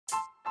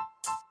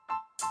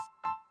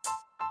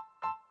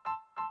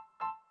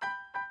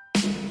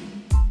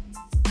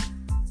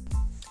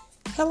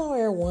Hello,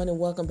 everyone, and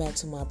welcome back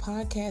to my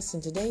podcast.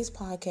 In today's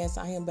podcast,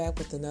 I am back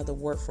with another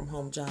work from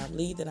home job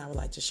lead that I would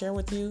like to share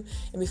with you.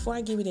 And before I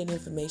give you that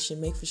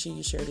information, make sure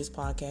you share this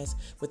podcast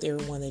with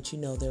everyone that you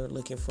know they're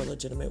looking for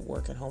legitimate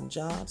work at home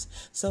jobs.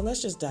 So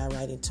let's just dive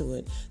right into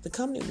it. The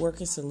company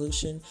Working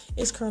Solution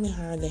is currently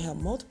hiring. They have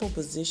multiple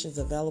positions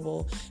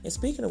available. And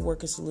speaking of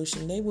Working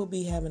Solution, they will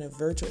be having a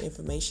virtual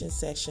information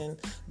session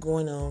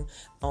going on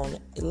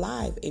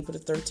live April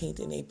the 13th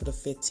and April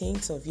the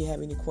 15th. So if you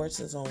have any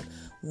questions on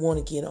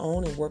want to get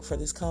on and work for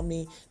this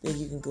company, then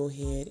you can go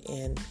ahead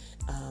and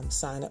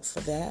sign up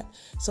for that.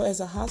 So as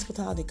a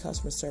hospitality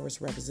customer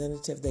service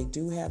representative, they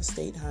do have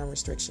state hiring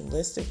restriction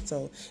listed.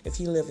 So if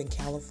you live in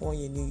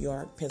California, New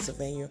York,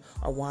 Pennsylvania,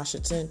 or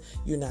Washington,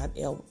 you're not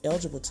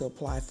eligible to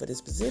apply for this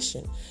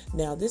position.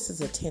 Now, this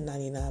is a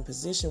 1099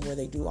 position where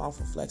they do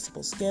offer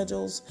flexible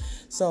schedules.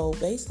 So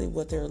basically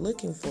what they're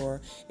looking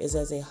for is,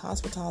 as a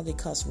hospitality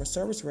customer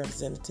service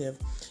representative,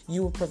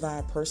 you will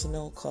provide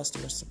personal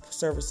customer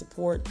service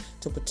support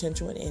to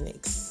potential and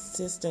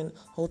existing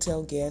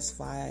hotel guests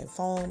via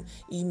phone,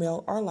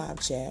 email, or live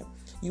chat.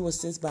 You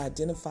assist by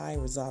identifying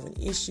and resolving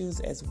issues,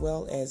 as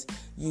well as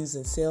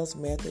using sales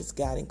methods,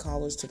 guiding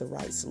callers to the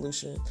right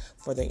solution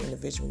for their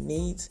individual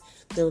needs.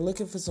 They're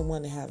looking for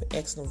someone to have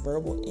excellent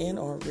verbal and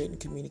or written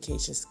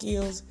communication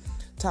skills,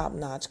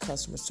 top-notch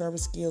customer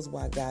service skills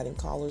while guiding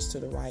callers to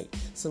the right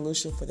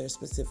solution for their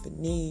specific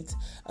needs,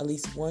 at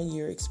least 1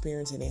 year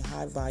experience in a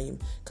high-volume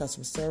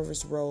customer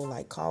service role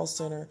like call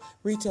center,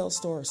 retail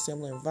store, or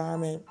similar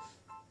environment.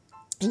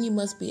 And you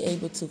must be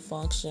able to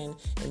function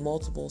in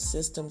multiple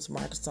systems,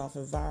 Microsoft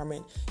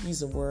environment,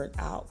 using Word,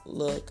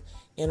 Outlook,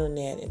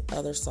 Internet, and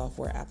other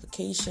software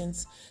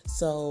applications.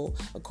 So,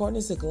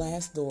 according to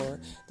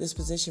Glassdoor, this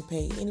position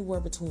pays anywhere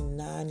between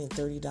 $9 and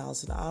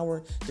 $30 an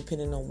hour,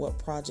 depending on what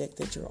project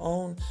that you're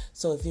on.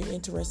 So, if you're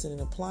interested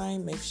in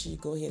applying, make sure you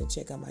go ahead and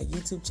check out my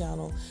YouTube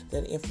channel.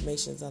 That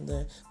information is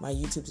under my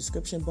YouTube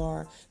description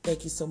bar.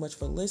 Thank you so much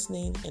for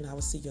listening, and I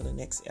will see you on the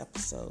next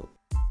episode.